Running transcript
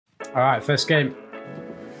Alright, first game.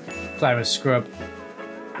 Playing with Scrub.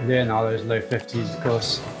 Leonardo's low 50s, of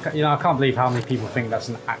course. You know, I can't believe how many people think that's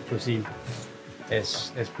an actual team.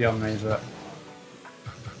 It's beyond me, but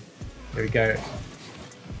here we go.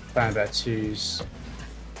 Playing a bit of 2s,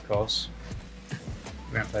 of course.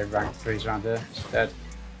 We're going to play rank 3s around here instead.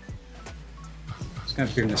 It's going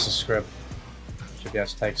to boom this a Scrub. Should be able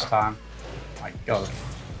to take its time. My god,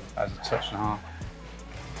 that's a touch and a half.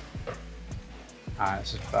 Alright,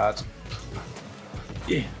 this is bad.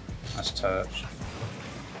 Yeah, that's touch.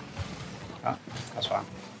 Oh, that's fine.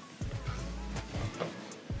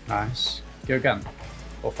 Nice. Go again.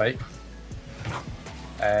 Or fake.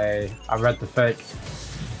 Hey, I read the fake.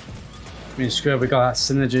 Me and Scrub, we got that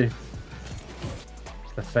synergy.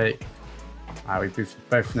 The fake. Alright, we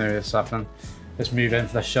both knew this happened. Let's move in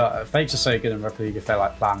for the shot. Fakes are so good in Rugby League if they're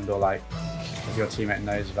like planned or like if your teammate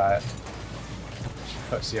knows about it.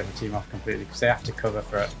 Puts the other team off completely because they have to cover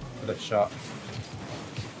for it for the shot.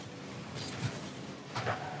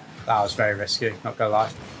 That was very risky, not gonna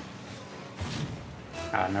lie.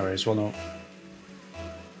 Ah, no worries, 1-0.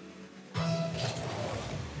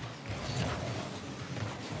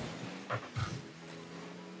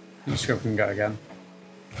 Scrub can go again.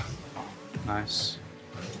 Nice.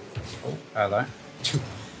 Oh, hello.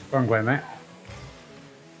 Wrong way, mate.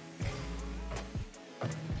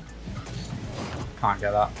 Can't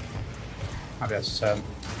get that. Might be able to turn.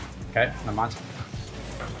 Okay, never mind.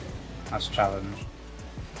 That's a challenge.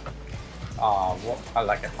 Ah, what? I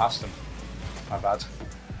like it past him. My bad.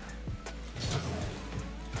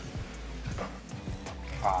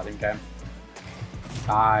 Ah, I didn't get him.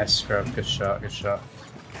 Nice, Scrub. Good shot, good shot.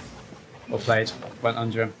 Well played. Went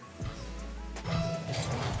under him.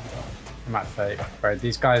 He might fake. Bro,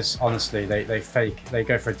 these guys, honestly, they fake. They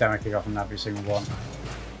go for a demo kick off on every single one.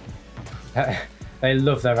 They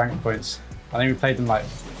love their rank points. I think we played them like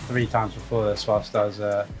 3 times before this whilst I was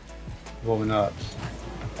warming up.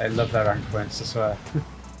 They love their rank points, I swear.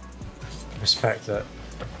 Respect it.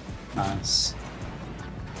 Nice.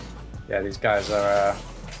 Yeah, these guys are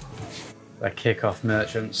they're kick-off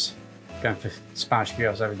merchants. Going for Spanish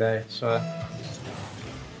girls every day, so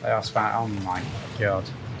they are Spanish. Oh my god.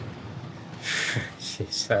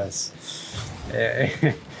 Jesus.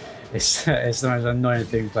 Yeah, it's the most annoying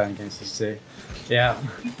thing playing against this team. Yeah.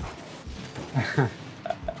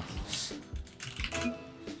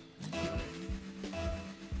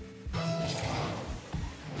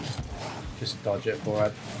 Just dodge it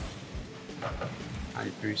forward. And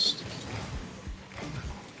you boost.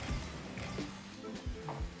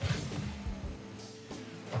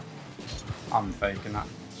 I'm faking that.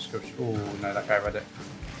 Oh no, that guy read it.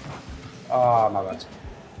 Oh my bad.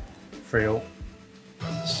 3-0.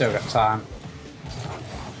 Still got time.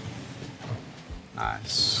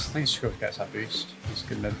 Nice. I think Scrub gets that boost.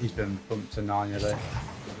 He's been bumped to Narnia though.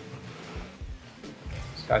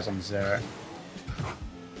 This guy's on 0.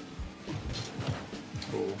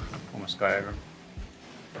 Ooh, almost got over him.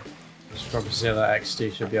 Scrubzilla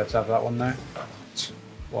XD should be able to have that one though.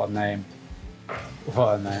 What a name.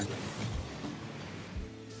 What a name.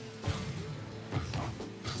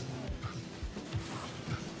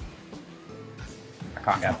 I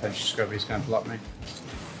can't get a finish Scrub, he's going to block me.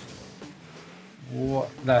 What?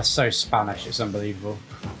 They're so Spanish, it's unbelievable.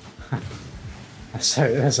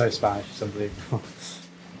 they're so Spanish, it's unbelievable.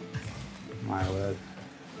 My word.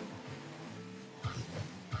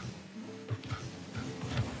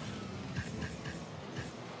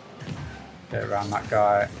 Get around that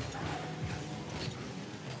guy.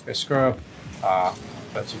 Go Scrub. Ah,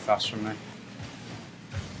 a bit too fast from me.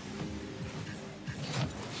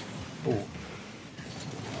 Ooh.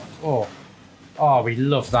 Oh. Oh, we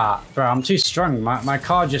love that. Bro, I'm too strong. My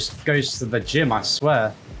car just goes to the gym, I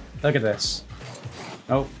swear. Look at this.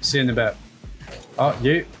 Oh, see you in a bit. Oh,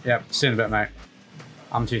 you? Yep, see you in a bit, mate.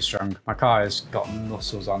 I'm too strong. My car has got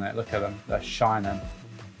muscles on it. Look at them. They're shining.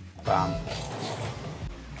 Bam.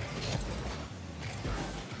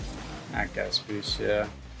 That gets boost, yeah.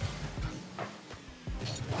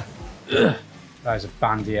 Ugh. That is a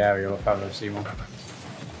bandy aerial if I've ever seen one.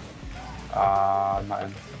 Ah, not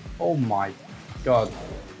in. Oh my god.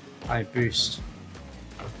 I boost.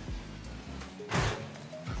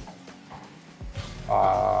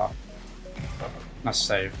 Nice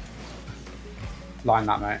save. Line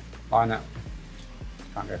that, mate. Line it.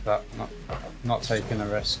 Can't go for that. Not taking a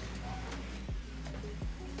risk.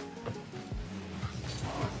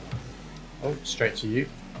 Oh, straight to you.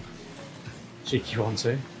 Cheeky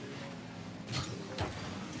 1-2.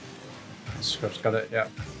 Scrub's got it, yeah.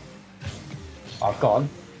 Oh, go on.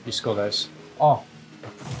 You score those. Oh.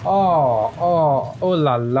 Oh, oh, oh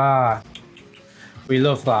la la. We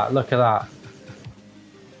love that. Look at that.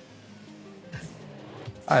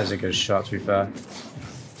 That is a good shot, to be fair.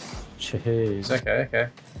 Jeez. Okay, okay.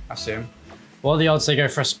 I see him. What are the odds they go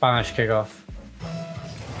for a Spanish kickoff?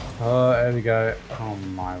 Oh, here we go. Oh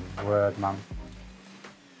my word, man.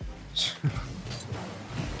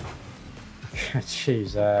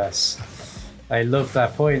 Jesus. They love their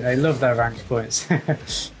point. They love their ranked points.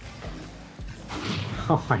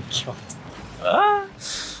 Oh my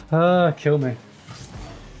god. Kill me.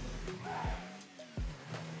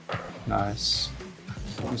 Nice.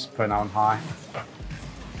 I'm just putting that on high.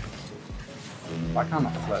 Why can't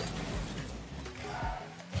I flip?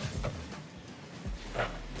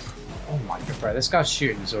 Oh my god, bro. This guy's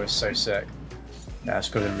shooting is always so sick. Yeah, I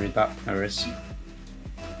just couldn't read that. No worries.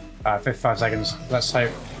 55 seconds. Let's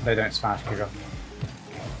hope they don't smash kick off.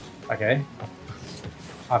 Okay.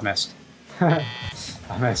 I've missed. I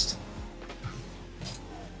missed.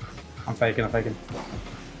 I'm faking, I'm faking.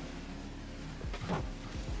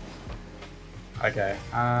 Okay.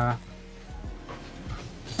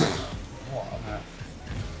 What on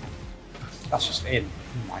earth? That's just in.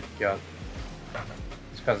 Oh my god.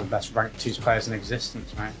 This guy's the best ranked 2 players in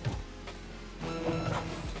existence, mate.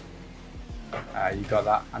 You got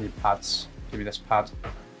that. I need pads. Give me this pad.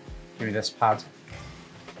 Give me this pad.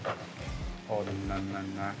 Oh, no, no,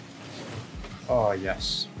 no. Oh,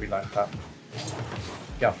 yes. We like that.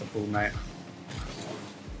 Get off the ball, mate.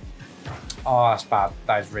 Oh, that's bad.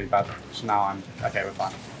 That is really bad. So now I'm... Okay, we're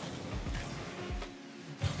fine.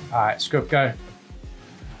 Alright, Scrub, go.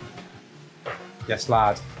 Yes,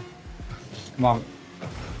 lad. Come on.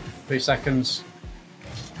 3 seconds.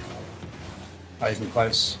 Not even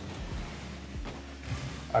close.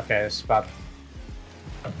 Okay, this is bad.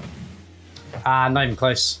 Ah, not even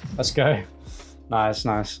close. Let's go. Nice,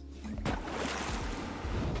 nice.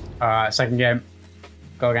 Alright, second game.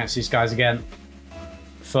 Go against these guys again.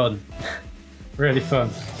 Fun. Really fun.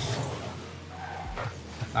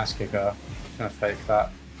 Nice kicker. Just gonna fake that.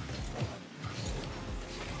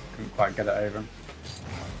 Couldn't quite get it over him.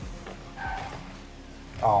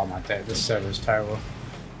 Oh my day, this server is terrible.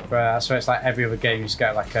 But I swear it's like every other game you just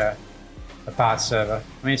get like a bad server.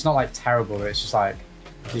 I mean, it's not like terrible, but it's just like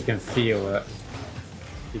you can feel it.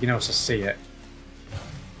 You can also see it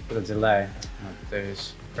with a delay. Oh,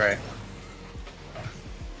 dudes, great.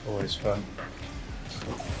 Always fun.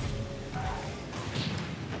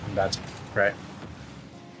 I'm dead. Great.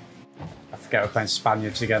 I forget we're playing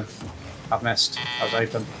Spaniards again. I've missed. I was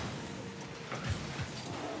open.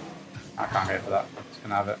 I can't go for that. Just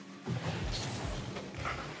gonna have it.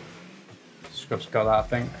 Scrub's got that, I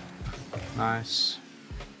think. Nice.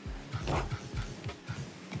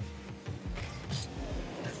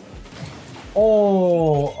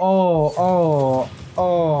 Oh, oh, oh,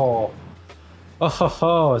 oh. Oh, ho,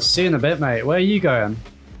 ho. See you in a bit, mate. Where are you going?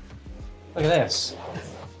 Look at this.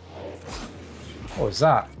 What was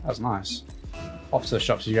that? That was nice. Off to the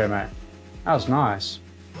shops you go, mate. That was nice.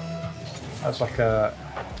 That was like a...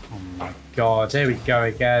 Oh my god, here we go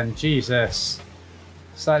again. Jesus.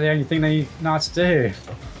 Is that the only thing they know how to do?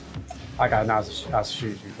 That guy knows how to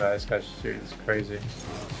shoot, to be fair. This guy's shooting is crazy.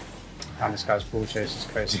 And this guy's ball chase is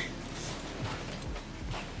crazy.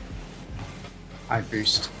 I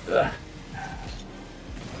boost. Ugh.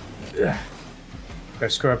 Ugh. Go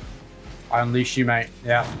Scrub. I unleash you, mate.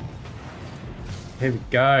 Yeah. Here we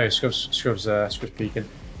go. Scrub's peeking.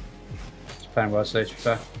 He's playing well today, to be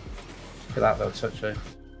fair. Look at that little touch here.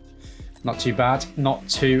 Not too bad. Not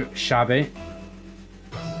too shabby.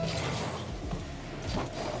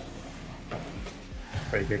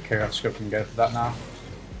 Pretty good kick off. Scrub can go for that now.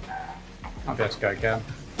 I'll be able to go again.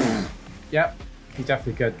 Yep, he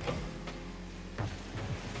definitely could.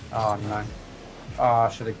 Oh no. Oh, I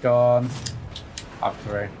should have gone. I'm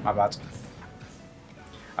through. My bad.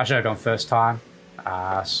 I should have gone first time.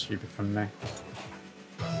 Ah, stupid from me.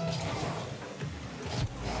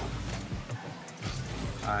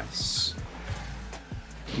 Nice.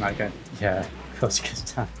 Might go. Yeah, of course he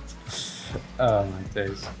gets down. Oh my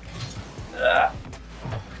days. Oh,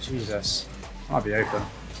 Jesus. Might be open.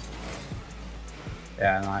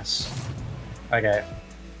 Yeah, nice. Okay.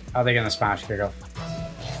 Are they going to Spanish kick off?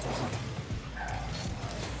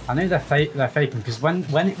 I know they're faking because when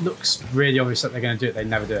it looks really obvious that they're going to do it, they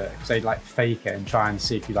never do it because they like fake it and try and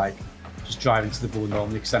see if you like just drive into the ball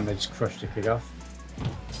normally because then they just crush the kick off.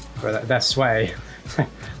 But they're sway.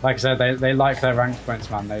 Like I said, they like their ranked points,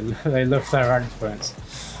 man. They love their ranked points.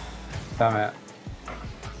 Damn it.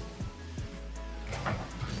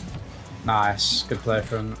 Nice, good play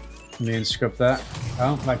from me and Scrub there.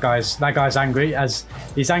 Oh, that guy's angry. As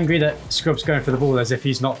he's angry that Scrub's going for the ball as if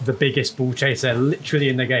he's not the biggest ball chaser literally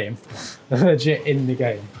in the game. Legit in the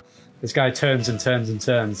game. This guy turns and turns and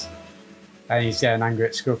turns. And he's getting angry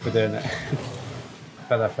at Scrub for doing it.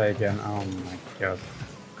 Better play again. Oh my god.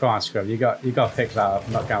 Come on, Scrub, you got to pick that up,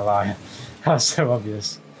 I'm not gonna lie. That was so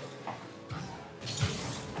obvious.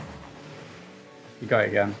 You got it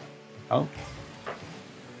again. Oh.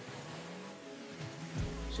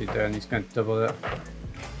 What's he doing? He's going to double it.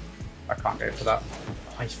 I can't go for that.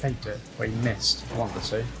 Oh, he faked it. Well, he missed. I wanted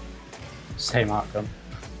to. Same outcome.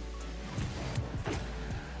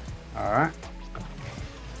 Alright.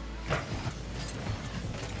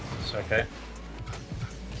 It's okay.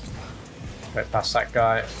 Get past that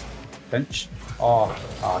guy. Pinch. Oh,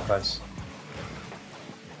 close.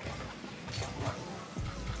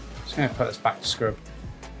 Just going to put this back to Scrub.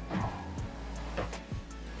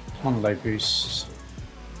 One low boost.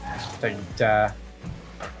 Don't you dare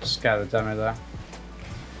scare the demo there.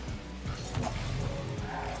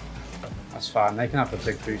 That's fine, they can have the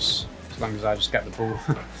big boost as long as I just get the ball.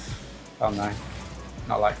 Oh no,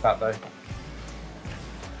 not like that though.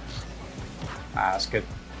 Ah, that's good.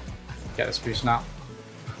 Get this boost now.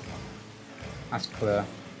 That's clear.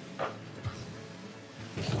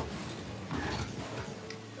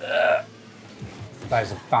 That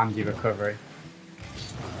is a bandy recovery.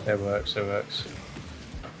 It works, it works.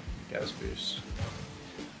 Get this boost.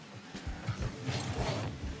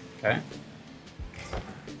 Okay.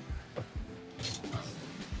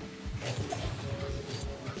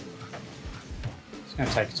 It's going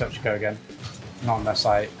to take a touch to go again. Not unless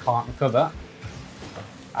I can't recover.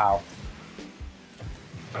 Ow.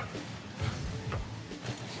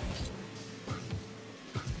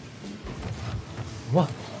 What?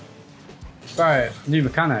 Bro, new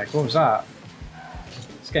mechanic, what was that?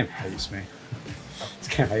 This game hates me. This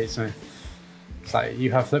game hates me. It's like,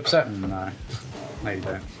 you have flip set? No. No, you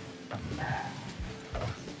don't.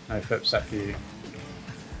 No flip set for you.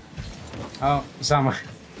 Oh, Sam.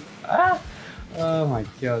 Ah! Oh my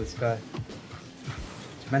god, this guy.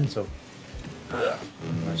 It's mental. I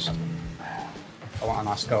want a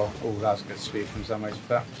nice goal. Oh, that was a good speed from Zenway for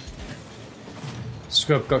that.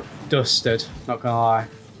 Scrub got dusted, not gonna lie.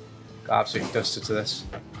 Got absolutely dusted to this.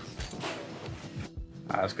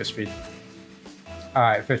 That was good speed.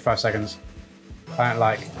 Alright, 55 seconds. I don't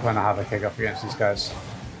like when I have a kick off against these guys.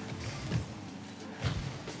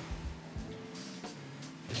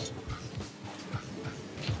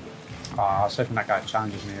 Oh, I was hoping that guy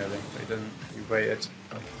challenges me early, but he didn't. He waited.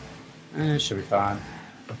 It should be fine.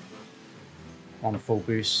 On full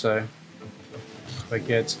boost, so we're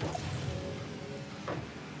good.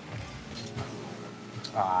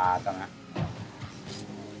 Ah, damn it.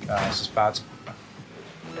 This is bad.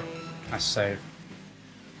 Nice save.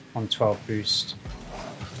 112 boost.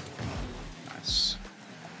 Nice.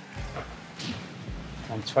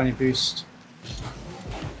 120 boost.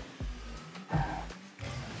 That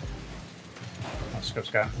Scrub's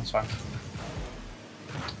going, that's fine.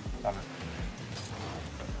 Damn it.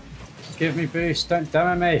 Give me boost, don't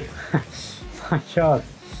demo me! My god.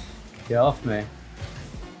 Get off me.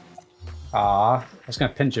 Ah, I was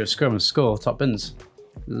going to pinch you a Scrub and score top bins.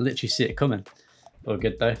 Literally see it coming. All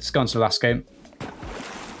good though. Let's go on to the last game.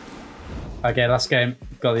 Okay, last game.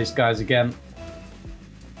 Got these guys again.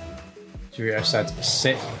 Julio said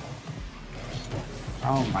sit.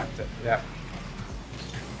 Oh my god, yeah.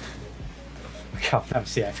 I've never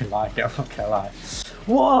seen anything like it, I'm not gonna lie.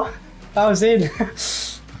 What? That was in!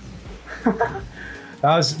 that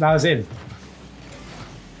was in.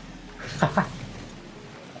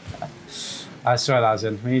 I swear that was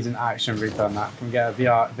in. We need an action replay on that. Can we get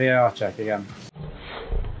a VAR check again?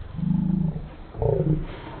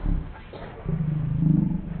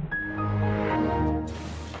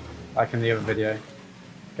 Like in the other video.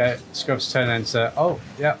 Okay, Scrub's turning into. Oh,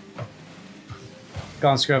 yeah. Go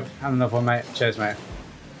on, Scrub. Have another one, mate. Cheers, mate.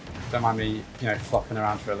 Don't mind me, you know, flopping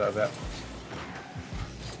around for a little bit.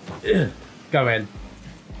 Ugh. Go in.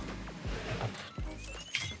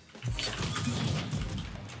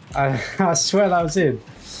 I swear that was in.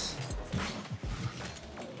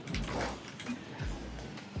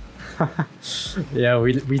 Yeah,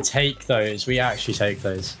 we take those. We actually take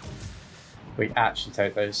those. We actually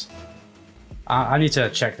take those. I need to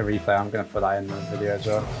check the replay. I'm going to put that in the video as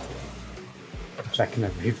well. Checking the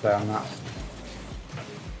replay on that.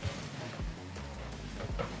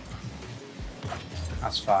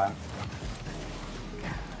 That's fine. I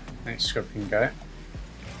think Scrub can go.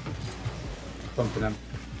 Bumping him.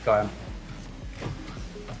 Got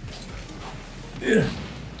him.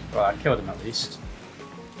 Well, I killed him at least.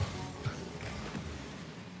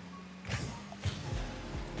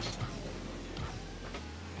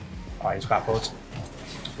 Oh, he's backboard.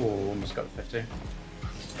 Oh, almost got the 50.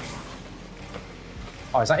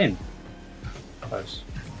 Oh, is that in? Close.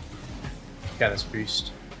 Get this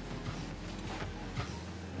boost.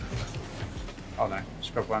 Oh no,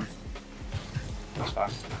 scrub one. That's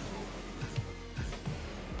fine.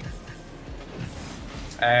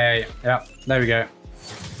 Hey, yeah, there we go.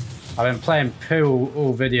 I've been playing poo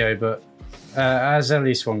all video, but there's at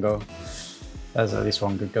least one goal. There's at least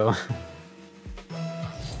one good goal.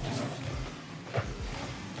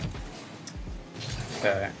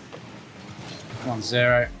 Okay.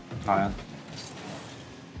 1-0. Oh, yeah.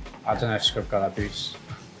 I don't know if Scrub got that boost.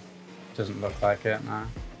 Doesn't look like it, no.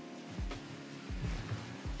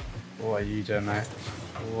 What are you doing, mate?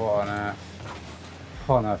 What on earth?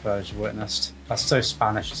 What on earth have I just witnessed? That's so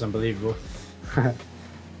Spanish, it's unbelievable.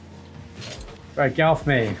 Right, get off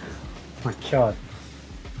me. Oh my god.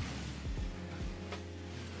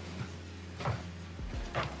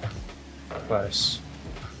 Close.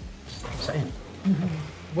 Is that in?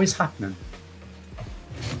 What is happening?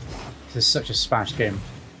 This is such a Spanish game.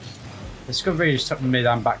 The Scrub really just took mid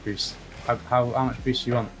and back boost. How much boost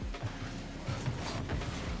do you want?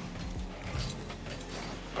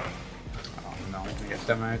 Oh no, I'm gonna get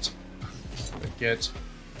demoed. We're good.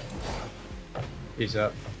 He's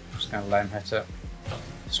up. Just gonna let him hit it.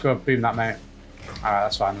 Scrub, boom that mate. Alright,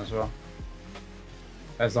 that's fine as well.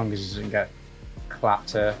 As long as he doesn't get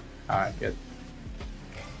clapped here. Alright, good.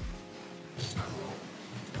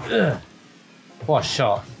 Ugh. What a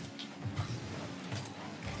shot.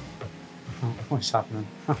 Oh, what's happening?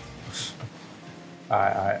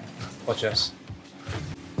 Alright. Watch this.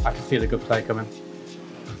 I can feel a good play coming.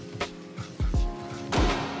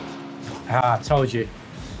 Ah, I told you.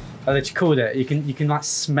 I literally called it. You can like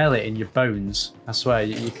smell it in your bones. I swear.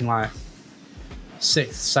 You can like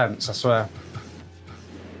sixth sense. I swear.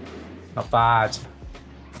 Not bad.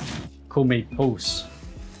 Call me Pulse.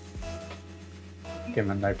 Give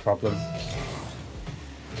him no problem.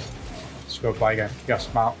 Scrub by go. Go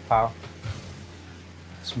smart, pal.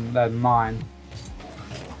 They're mine.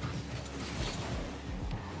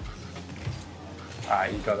 Ah,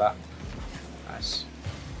 you got that. Nice.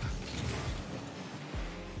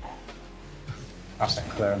 That's a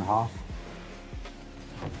clear and a half.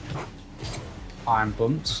 Iron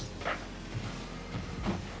bumps.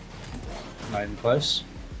 Not even close.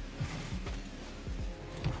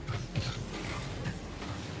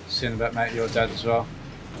 See you in a bit, mate. You're dead as well.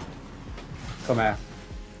 Come here.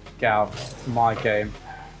 Get out of my game.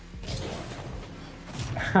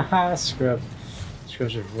 Haha, Scrub.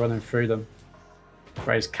 Scrub's just running through them.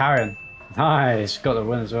 Right, he's carrying. Nice. Got the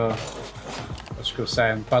win as well. What's Scrub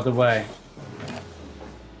saying? By the way.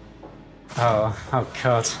 Oh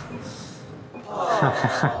god.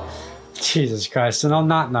 Jesus Christ. And on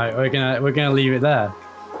that note, we're gonna leave it there.